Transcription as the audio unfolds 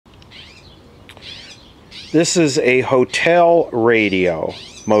This is a hotel radio,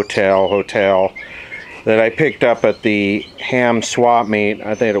 motel, hotel, that I picked up at the ham swap meet.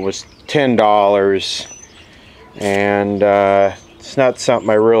 I think it was $10, and it's not something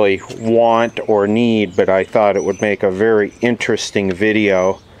I really want or need, but I thought it would make a very interesting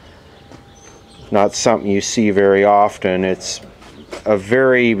video. Not something you see very often. It's a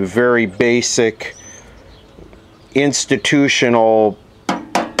very, very basic institutional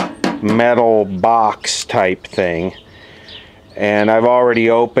metal box type thing, and I've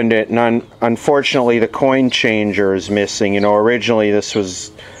already opened it, and unfortunately the coin changer is missing. You know, originally this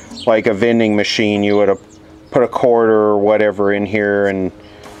was like a vending machine. You would have put a quarter or whatever in here and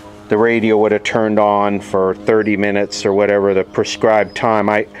the radio would have turned on for 30 minutes or whatever the prescribed time.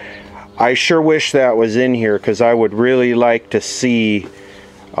 I sure wish that was in here, because I would really like to see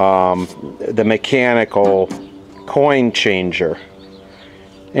the mechanical coin changer.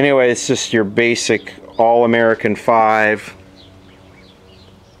 Anyway, it's just your basic All-American 5,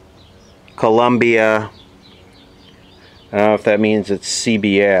 Columbia. I don't know if that means it's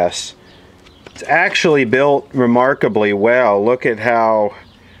CBS. It's actually built remarkably well. Look at how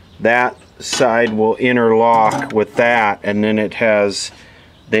that side will interlock with that, and then it has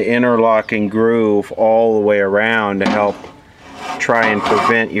the interlocking groove all the way around to help try and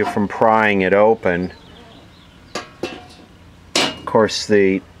prevent you from prying it open. Of course,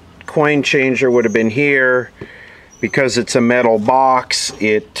 the coin changer would have been here. Because it's a metal box,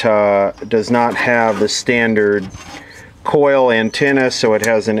 it does not have the standard coil antenna, so it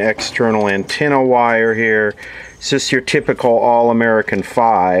has an external antenna wire here. It's just your typical All-American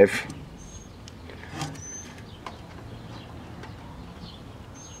 5.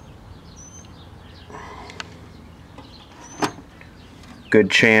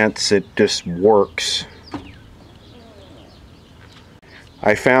 Good chance it just works.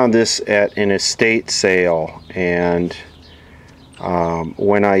 I found this at an estate sale, and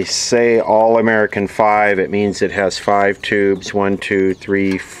when I say All-American 5, it means it has 5 tubes, 1, 2,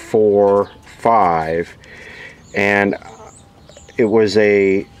 3, 4, 5, and it was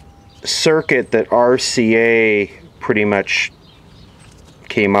a circuit that RCA pretty much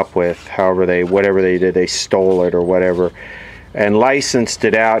came up with. However, whatever they did, they stole it or whatever, and licensed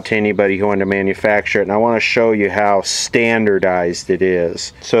it out to anybody who wanted to manufacture it. And I want to show you how standardized it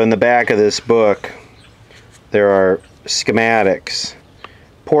is. So in the back of this book there are schematics.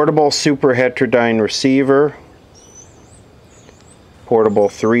 Portable super heterodyne receiver, portable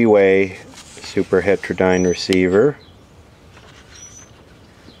 3-way super heterodyne receiver.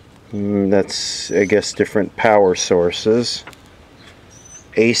 That's, I guess, different power sources.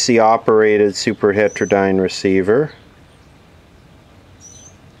 AC operated super heterodyne receiver.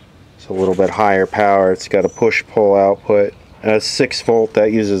 A little bit higher power. It's got a push-pull output. 6-volt,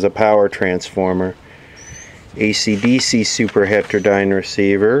 that uses a power transformer. AC/DC super heterodyne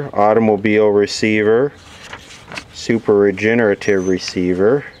receiver, automobile receiver, super regenerative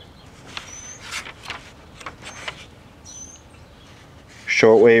receiver,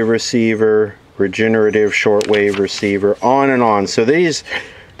 shortwave receiver, regenerative shortwave receiver, on and on. So this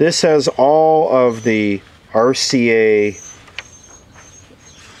has all of the RCA,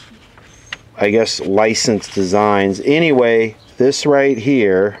 I guess, licensed designs. Anyway, this right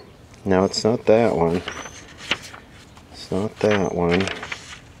here, no, it's not that one. It's not that one.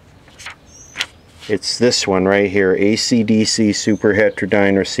 It's this one right here, AC/DC super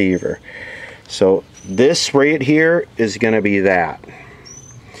heterodyne receiver. So this right here is going to be that.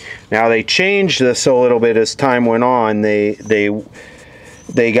 Now they changed this a little bit as time went on.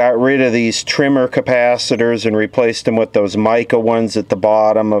 They got rid of these trimmer capacitors and replaced them with those mica ones at the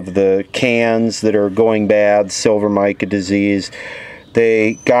bottom of the cans that are going bad, silver mica disease.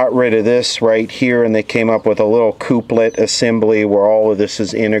 They got rid of this right here, and they came up with a little couplet assembly where all of this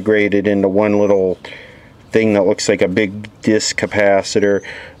is integrated into one little thing that looks like a big disc capacitor.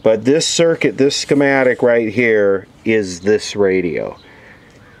 But this circuit, this schematic right here, is this radio.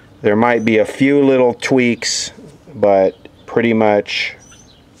 There might be a few little tweaks, but pretty much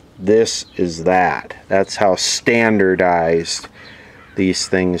this is that. That's how standardized these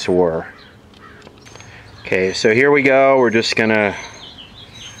things were. Okay, so here we go. We're just gonna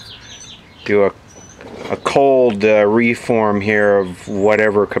do a cold reform here of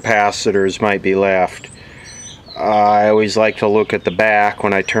whatever capacitors might be left. I always like to look at the back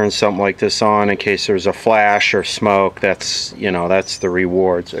when I turn something like this on in case there's a flash or smoke. That's, you know, that's the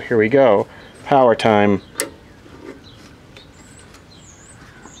reward. So here we go. Power time.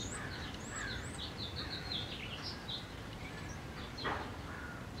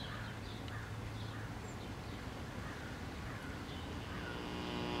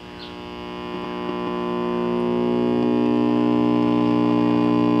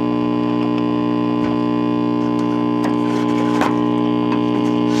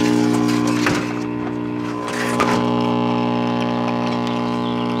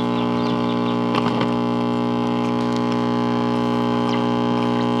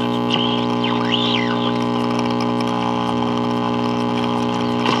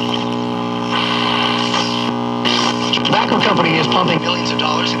 millions of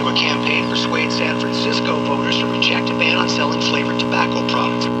dollars into a campaign to persuade San Francisco voters to reject a ban on selling flavored tobacco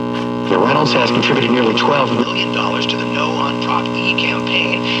products. Reynolds has contributed nearly $12 million to the No on Prop E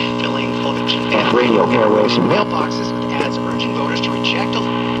campaign, filling television and radio airwaves and mailboxes with ads urging voters to reject a...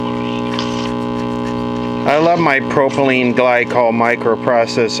 I love my propylene glycol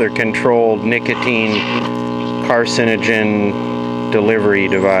microprocessor controlled nicotine carcinogen delivery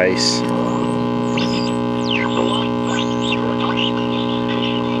device.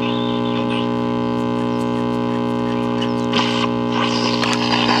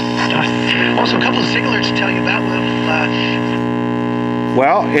 Also, a couple of signalers to tell you about.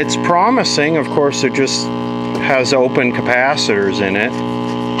 Well, it's promising. Of course, it just has open capacitors in it.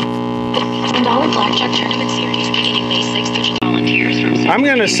 Blackjack tournament series beginning May 6th. Volunteers from I'm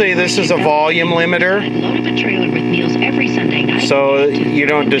going to say this is a volume limiter, load up a trailer with meals every Sunday night. so you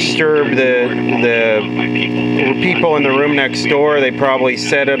don't disturb the people in the room next door. They probably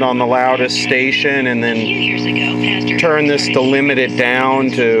set it on the loudest station and then turn this to limit it down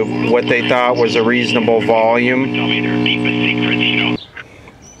to what they thought was a reasonable volume.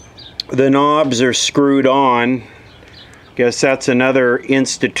 The knobs are screwed on. Guess that's another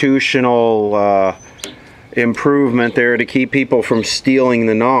institutional improvement there to keep people from stealing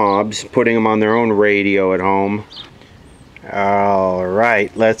the knobs, putting them on their own radio at home. All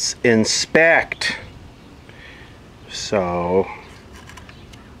right, let's inspect. So,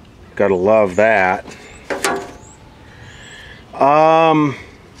 gotta love that.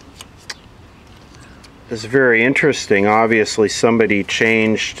 It's very interesting. Obviously, somebody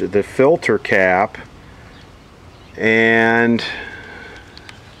changed the filter cap. And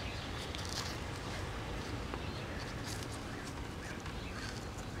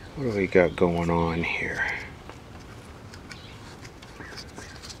what do we got going on here?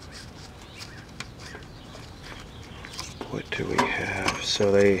 What do we have?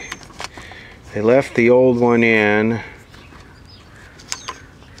 So they left the old one in.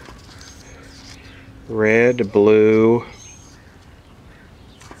 Red, blue.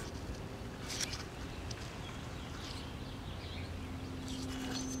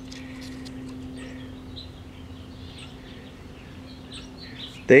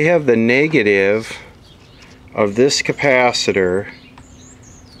 They have the negative of this capacitor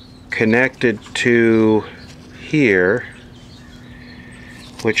connected to here,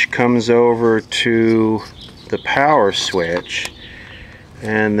 which comes over to the power switch,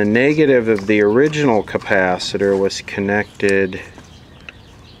 and the negative of the original capacitor was connected.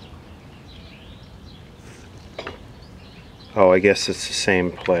 Oh, I guess it's the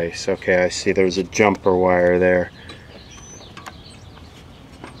same place. Okay, I see there's a jumper wire there.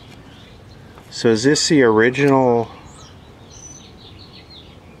 So is this the original?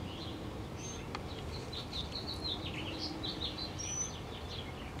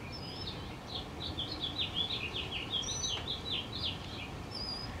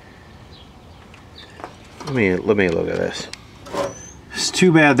 Let me look at this. It's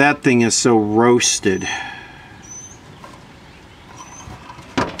too bad that thing is so roasted.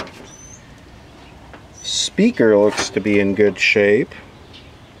 Speaker looks to be in good shape.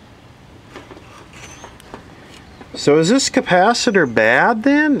 So is this capacitor bad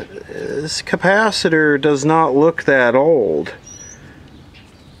then? This capacitor does not look that old.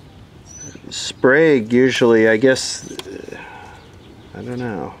 Sprague usually, I guess, I don't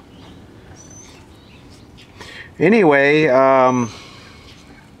know. Anyway,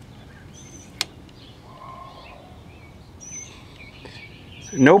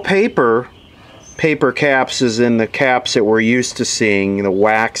 no paper caps is in the caps that we're used to seeing, the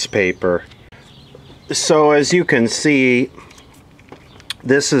wax paper. So as you can see,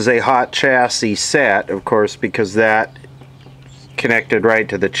 this is a hot chassis set, of course, because that connected right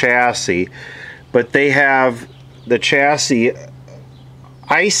to the chassis, but they have the chassis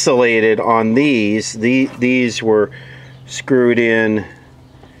isolated on these. These were screwed in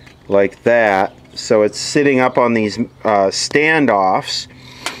like that, so it's sitting up on these standoffs,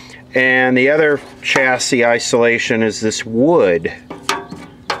 and the other chassis isolation is this wood.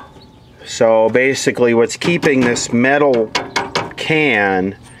 So basically what's keeping this metal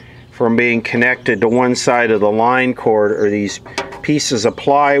can from being connected to one side of the line cord are these pieces of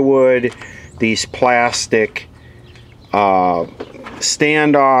plywood, these plastic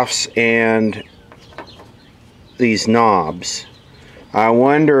standoffs, and these knobs. I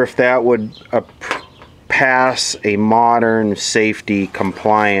wonder if that would pass a modern safety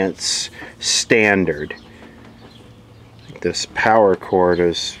compliance standard. This power cord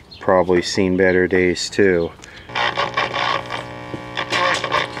has probably seen better days too.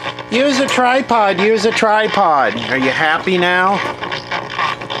 Use a tripod, use a tripod. Are you happy now?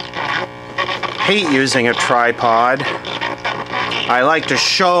 hate using a tripod. I like to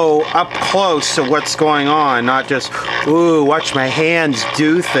show up close to what's going on, not just, ooh, watch my hands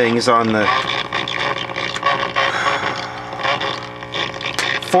do things on the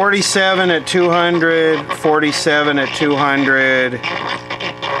 47 at 200, 47 at 200.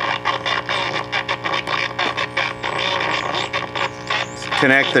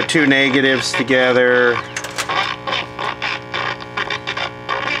 Connect the two negatives together.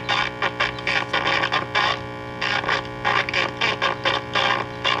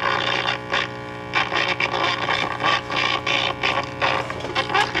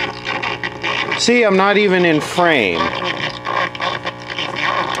 See, I'm not even in frame.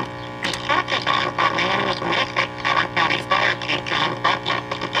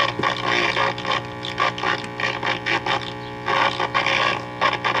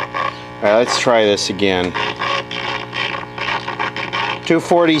 Alright, let's try this again.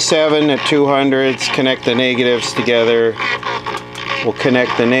 247 at 200s, connect the negatives together. We'll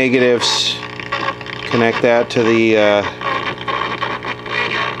connect the negatives, connect that to the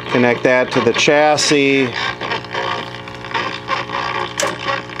chassis.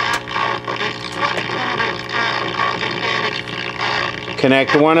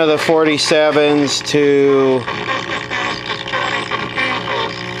 Connect one of the 47s to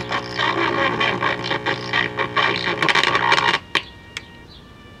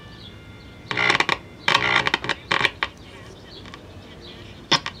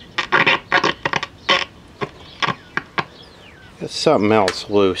there's something else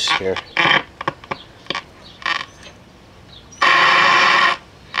loose here.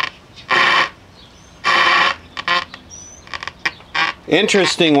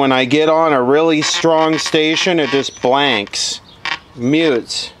 Interesting, when I get on a really strong station, it just blanks,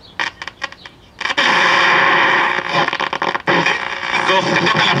 mutes.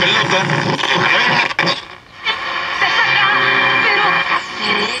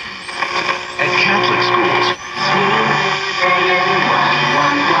 At Catholic schools,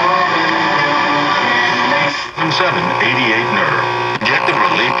 nerve. Get the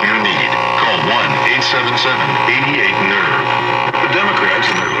relief you need. Call 1-877-88-NERVE. The Democrats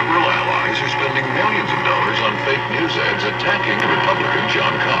and their liberal allies are spending millions of dollars on fake news ads attacking Republican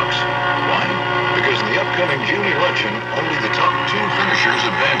John Cox. Why? Because in the upcoming June election, only the top two finishers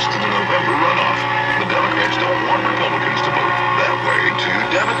advance to the November runoff. The Democrats don't want Republicans to vote. That way, two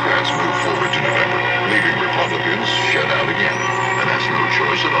Democrats move forward to November, leaving Republicans shut out again. And that's no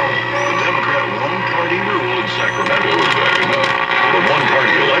choice at all. The Democrat one-party rule in Sacramento is bad enough. The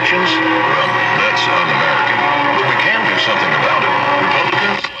one-party elections, well, that's un-American. But we can do something about it.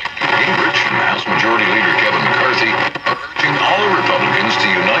 Republicans like Gingrich and House Majority Leader Kevin McCarthy are urging all Republicans to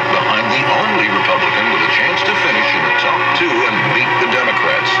unite behind the only Republican with a chance to finish in the top two and beat the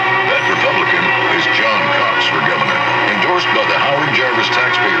Democrats. That Republican is John Cox for governor. Endorsed by the Howard Jarvis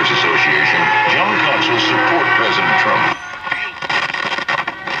Taxpayers Association, John Cox will support President Trump.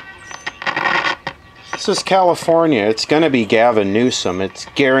 This is California. It's going to be Gavin Newsom. It's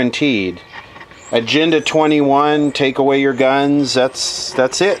guaranteed. Agenda 21, take away your guns. That's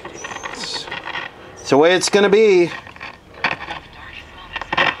it. It's the way it's going to be.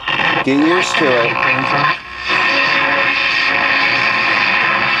 Get used to it.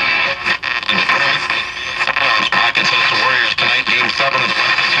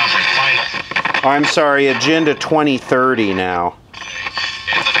 I'm sorry, Agenda 2030 now.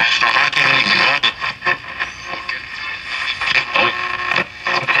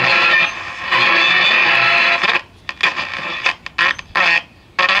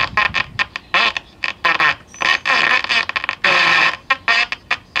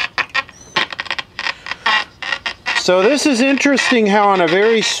 So this is interesting how on a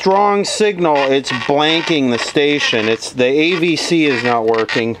very strong signal it's blanking the station. It's the AVC is not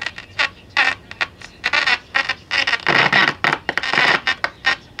working.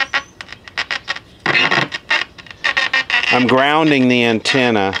 I'm grounding the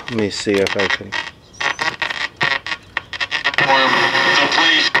antenna. Let me see if I can.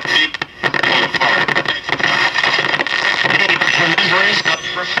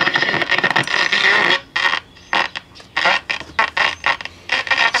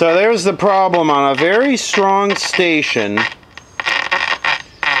 So there's the problem on a very strong station.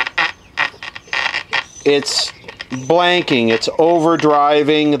 It's blanking, it's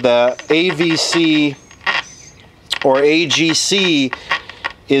overdriving. The AVC or AGC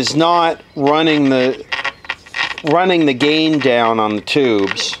is not running the gain down on the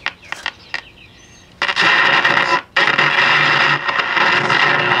tubes.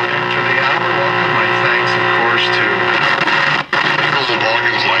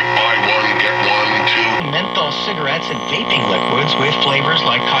 slogans like buy one, get one, two. Menthol cigarettes and vaping liquids with flavors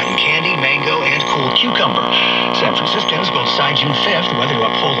like cotton candy, mango, and cool cucumber. San Franciscans will decide June 5th whether to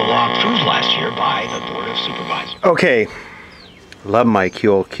uphold a law approved last year by the Board of Supervisors. Okay, love my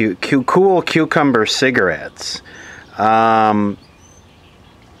cool cucumber cigarettes.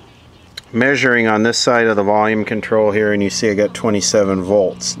 Measuring on this side of the volume control here, and you see I got 27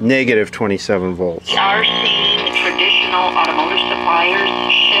 volts, negative 27 volts. We are seeing traditional automotive suppliers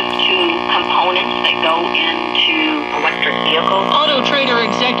shift to components that go into electric vehicles. Auto Trader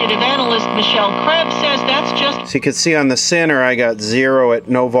executive analyst Michelle Krebs says that's just... So you can see on the center I got 0 at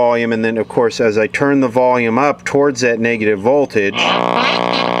no volume, and then of course as I turn the volume up towards that negative voltage,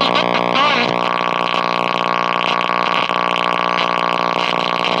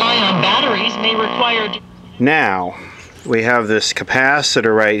 now we have this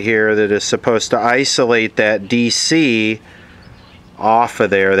capacitor right here that is supposed to isolate that DC off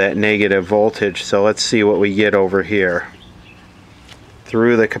of there, that negative voltage. So let's see what we get over here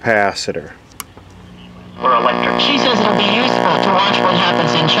through the capacitor. Or electric. She says it'll be useful to watch what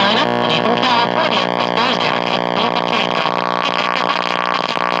happens in China and even California this Thursday.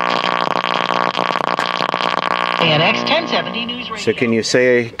 ANX 1070 News Radio. So can you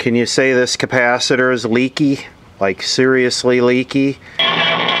say this capacitor is leaky? Like seriously leaky?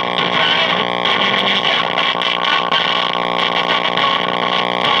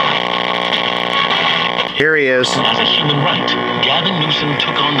 Here he is. As a human right, Gavin Newsom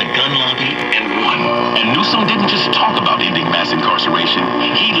took on the gun lobby and won. And Newsom didn't just talk about ending mass incarceration.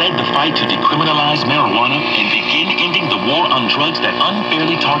 He led the fight to decriminalize marijuana and begin ending the war on drugs that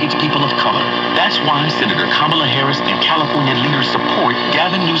unfairly targets people of color. That's why Senator Kamala Harris and California leaders support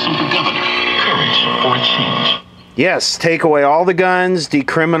Gavin Newsom for governor. Courage for a change. Yes, take away all the guns,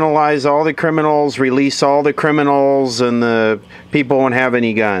 decriminalize all the criminals, release all the criminals, and the people won't have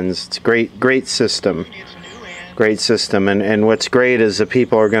any guns. It's a great system. Great system. And what's great is the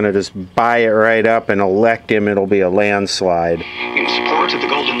people are going to just buy it right up and elect him. It'll be a landslide. In support of the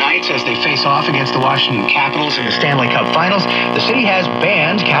Golden Knights as they face off against the Washington Capitals in the Stanley Cup Finals, the city has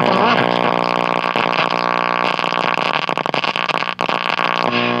banned Capital Runners.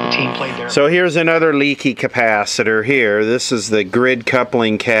 So here's another leaky capacitor here. This is the grid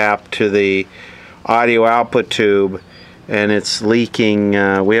coupling cap to the audio output tube, and it's leaking.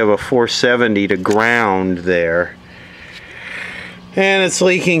 We have a 470 to ground there, and it's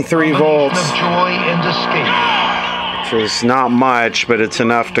leaking 3 volts, which is not much, but it's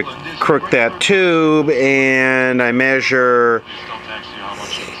enough to crook that tube. And I measure,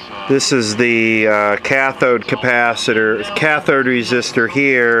 this is the cathode resistor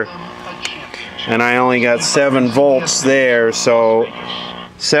here, and I only got 7 volts there. So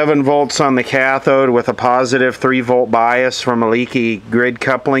 7 volts on the cathode with a positive 3 volt bias from a leaky grid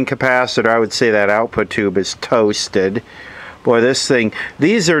coupling capacitor. I would say that output tube is toasted. Boy, this thing,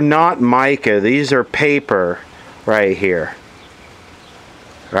 these are not mica, these are paper right here.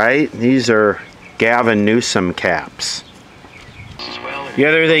 Right? These are Gavin Newsom caps. The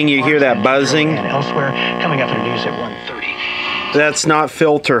other thing, you hear that buzzing? And elsewhere, coming up in the news at 1:30. That's not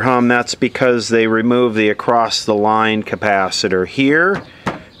filter hum, that's because they removed the across the line capacitor. Here,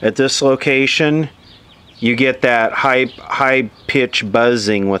 at this location, you get that high pitch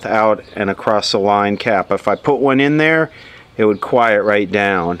buzzing without an across the line cap. If I put one in there, it would quiet right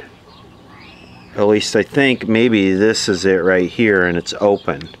down. At least I think maybe this is it right here, and it's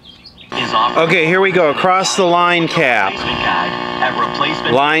open. Okay, here we go, across the line cap.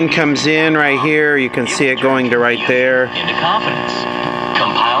 Line comes in right here, you can see it going to right there. Into confidence.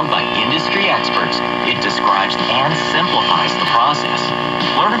 Compiled by industry experts, it describes and simplifies the process.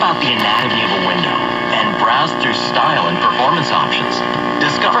 Learn about the anatomy of a window and browse through style and performance options.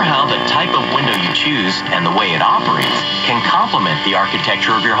 Discover how the type of window you choose and the way it operates can complement the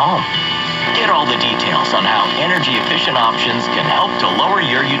architecture of your home. Get all the details on how energy-efficient options can help to lower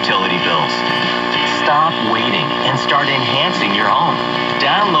your utility bills. Stop waiting and start enhancing your home.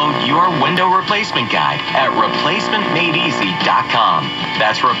 Download your window replacement guide at replacementmadeeasy.com.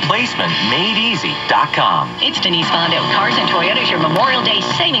 That's replacementmadeeasy.com. It's Denise Fondo. Cars and Toyota's your Memorial Day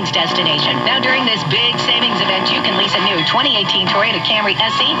savings destination. Now during this big savings event, you can lease a new 2018 Toyota Camry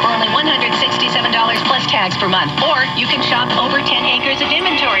SE for only $167 plus tax per month. Or you can shop over 10 acres of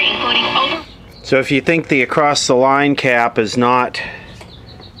inventory, including over... So if you think the across the line cap is not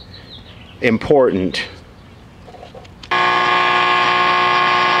important,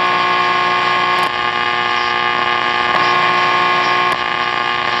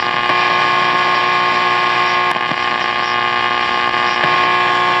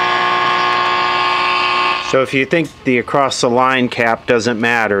 So if you think the across the line cap doesn't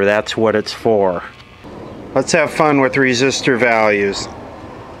matter, that's what it's for. Let's have fun with resistor values.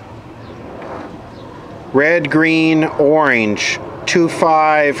 Red, green, orange,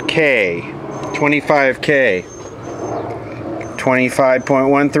 25K, 25K,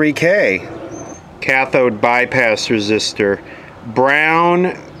 25.13K. Cathode bypass resistor.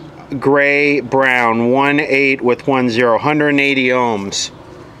 Brown, gray, brown, 1.8 with 1.0, 180 ohms.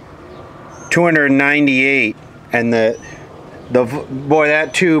 298, and the boy,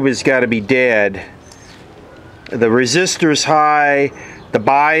 that tube has got to be dead. The resistor's high, the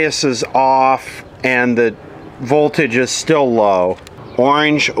bias is off, and the voltage is still low.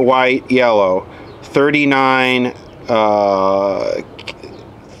 Orange, white, yellow, 39,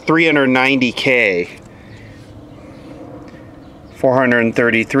 390K,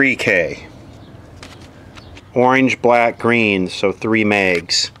 433K. Orange, black, green, so 3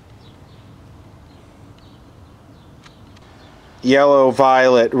 megs. Yellow,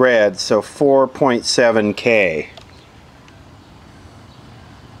 violet, red, so 4.7K,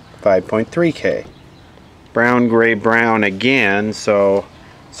 5.3K. Brown, gray, brown again, so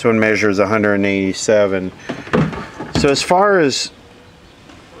this one measures 187. So as far as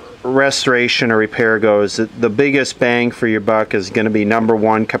restoration or repair goes, the biggest bang for your buck is going to be number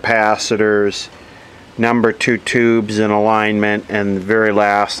 1 capacitors, number 2 tubes in alignment, and the very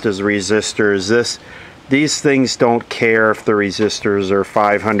last is resistors. These things don't care if the resistors are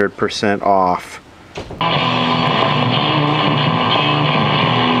 500% off.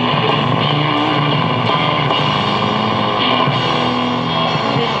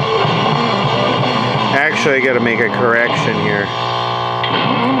 Actually, I got to make a correction here.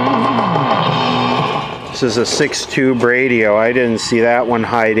 This is a 6-tube radio. I didn't see that one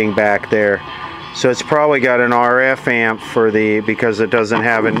hiding back there. So it's probably got an RF amp for because it doesn't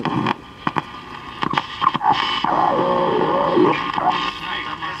have an...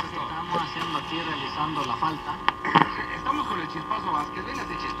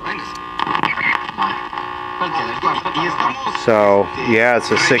 So, yeah,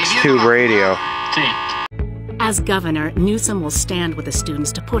 it's a 6-tube radio. As governor, Newsom will stand with the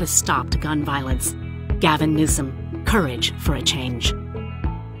students to put a stop to gun violence. Gavin Newsom, courage for a change.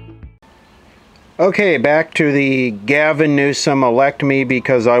 Okay, back to the Gavin Newsom elect me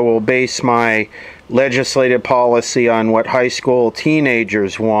because I will base my legislative policy on what high school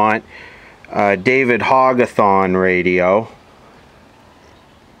teenagers want. David Hogathon radio.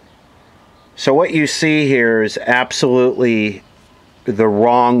 So what you see here is absolutely the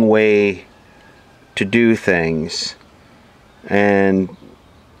wrong way to do things. And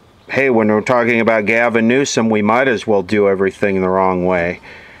hey, when we're talking about Gavin Newsom, we might as well do everything the wrong way.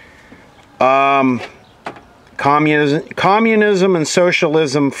 Communism and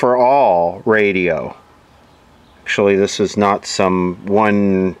socialism for all radio. Actually, this is not some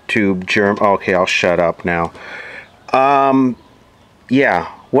 1-tube germ. Okay, I'll shut up now. Yeah,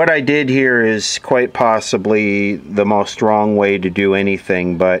 what I did here is quite possibly the most wrong way to do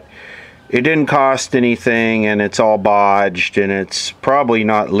anything, but it didn't cost anything, and it's all bodged, and it's probably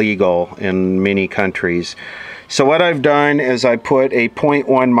not legal in many countries. So what I've done is I put a 0.1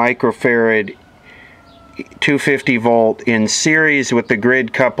 microfarad 250 volt in series with the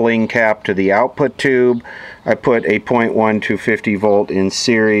grid coupling cap to the output tube. I put a 0.1 250 volt in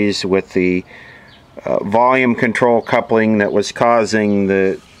series with the volume control coupling that was causing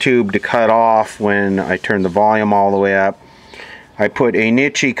the tube to cut off when I turned the volume all the way up. I put a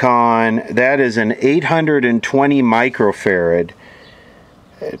Nichicon, that is an 820 microfarad.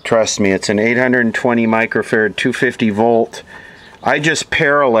 Trust me, it's an 820 microfarad 250 volt. I just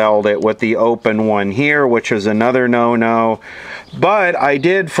paralleled it with the open one here, which is another no-no. But I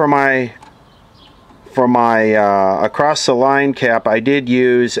did for my across the line cap, I did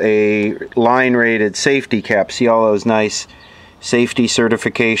use a line rated safety cap. See all those nice safety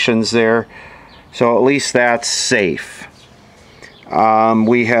certifications there? So at least that's safe.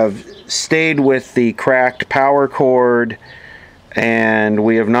 We have stayed with the cracked power cord, and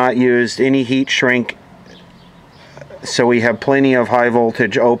we have not used any heat shrink, so we have plenty of high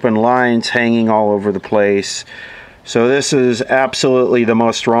voltage open lines hanging all over the place. So this is absolutely the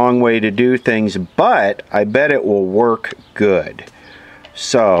most wrong way to do things, but I bet it will work good.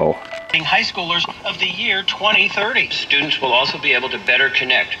 So High Schoolers of the year 2030. Students will also be able to better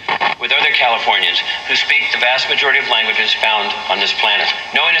connect with other Californians who speak the vast majority of languages found on this planet.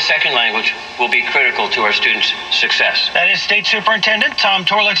 Knowing a second language will be critical to our students' success. That is State Superintendent Tom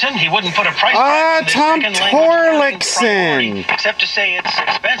Torlakson. He wouldn't put a price tag on this Tom second language Torlakson, except to say it's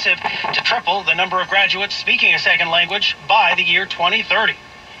expensive to triple the number of graduates speaking a second language by the year 2030.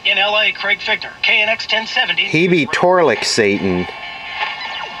 In LA, Craig Fichtner, KNX 1070. He be Torlik Satan.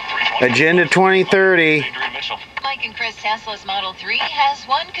 Agenda 2030. Mike and Chris, Tesla's Model 3 has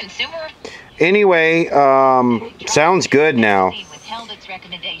one consumer. Anyway, sounds good now.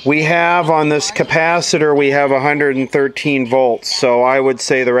 We have on this capacitor, we have 113 volts, so I would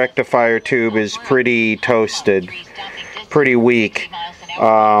say the rectifier tube is pretty toasted, pretty weak.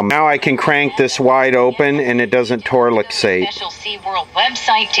 Now I can crank this wide open and it doesn't torlixate. Special SeaWorld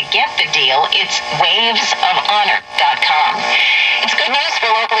website to get the deal. It's wavesofhonor.com. It's good news for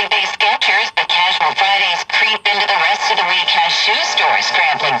locally based sketchers, but casual Fridays creep into the rest of the week as shoe stores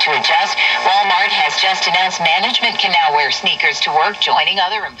scrambling to adjust. Walmart has just announced management can now wear sneakers to work, joining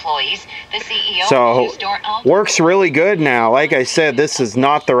other employees. The CEO of the store works really good now. Like I said, this is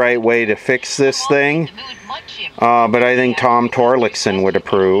not the right way to fix this thing. But I think Tom Torlikson would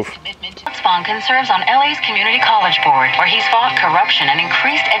approve. Sponkin serves on LA's Community College Board, where he's fought corruption and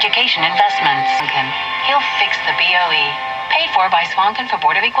increased education investments. He'll fix the BOE. Paid for by Swankin for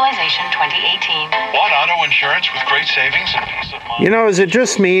Board of Equalization 2018. Want auto insurance with great savings and peace of mind? You know, is it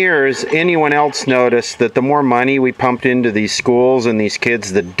just me or has anyone else noticed that the more money we pumped into these schools and these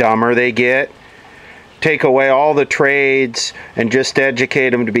kids, the dumber they get? Take away all the trades and just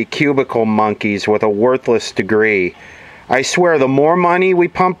educate them to be cubicle monkeys with a worthless degree. I swear, the more money we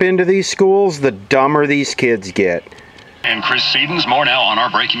pump into these schools, the dumber these kids get. And Chris Sedens, more now on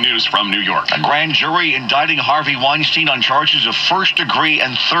our breaking news from New York. A grand jury indicting Harvey Weinstein on charges of first-degree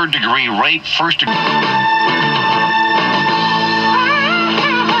and third-degree rape.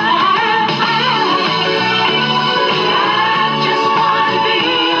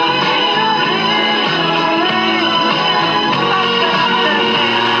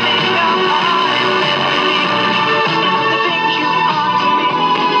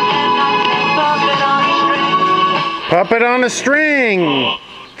 Puppet on a string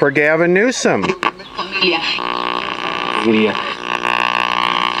for Gavin Newsom.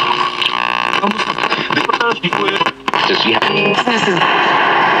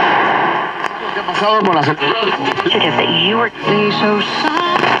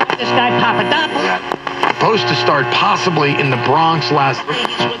 Supposed to start possibly in the Bronx last.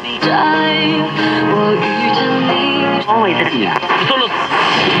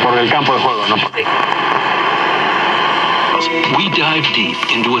 We dive deep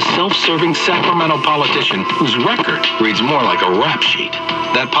into a self-serving Sacramento politician whose record reads more like a rap sheet.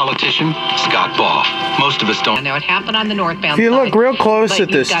 That politician, Scott Baugh. Most of us don't know it happened on the northbound. If you look real close at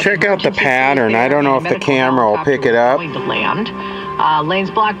this, check out the pattern. I don't know if the camera will pick it up.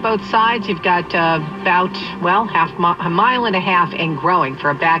 Lanes blocked both sides. You've got about, well, a mile and a half and growing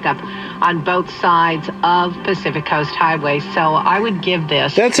for a backup on both sides of Pacific Coast Highway. So I would give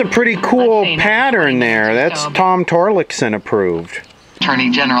this. That's a pretty cool pattern there. That's Tom Torlikson approved.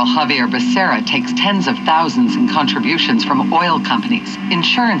 Attorney General Javier Becerra takes tens of thousands in contributions from oil companies,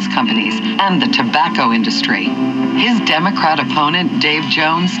 insurance companies, and the tobacco industry. His Democrat opponent, Dave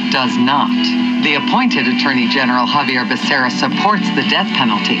Jones, does not. The appointed Attorney General Javier Becerra supports the death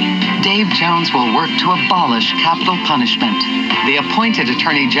penalty. Dave Jones will work to abolish capital punishment. The appointed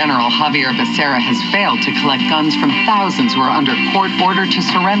Attorney General Javier Becerra has failed to collect guns from thousands who are under court order to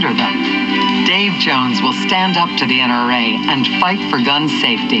surrender them. Dave Jones will stand up to the NRA and fight for gun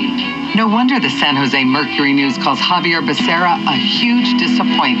safety. No wonder the San Jose Mercury News calls Javier Becerra a huge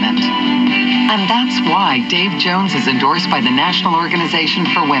disappointment. And that's why Dave Jones is endorsed by the National Organization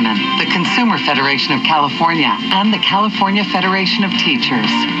for Women, the Consumer Federation of California, and the California Federation of Teachers.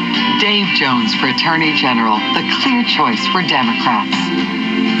 Dave Jones for Attorney General, the clear choice for Democrats.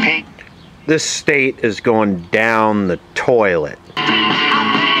 This state is going down the toilet.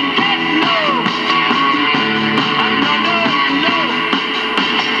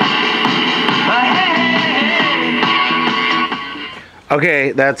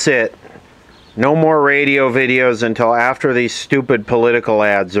 Okay, that's it. No more radio videos until after these stupid political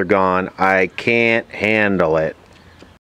ads are gone. I can't handle it.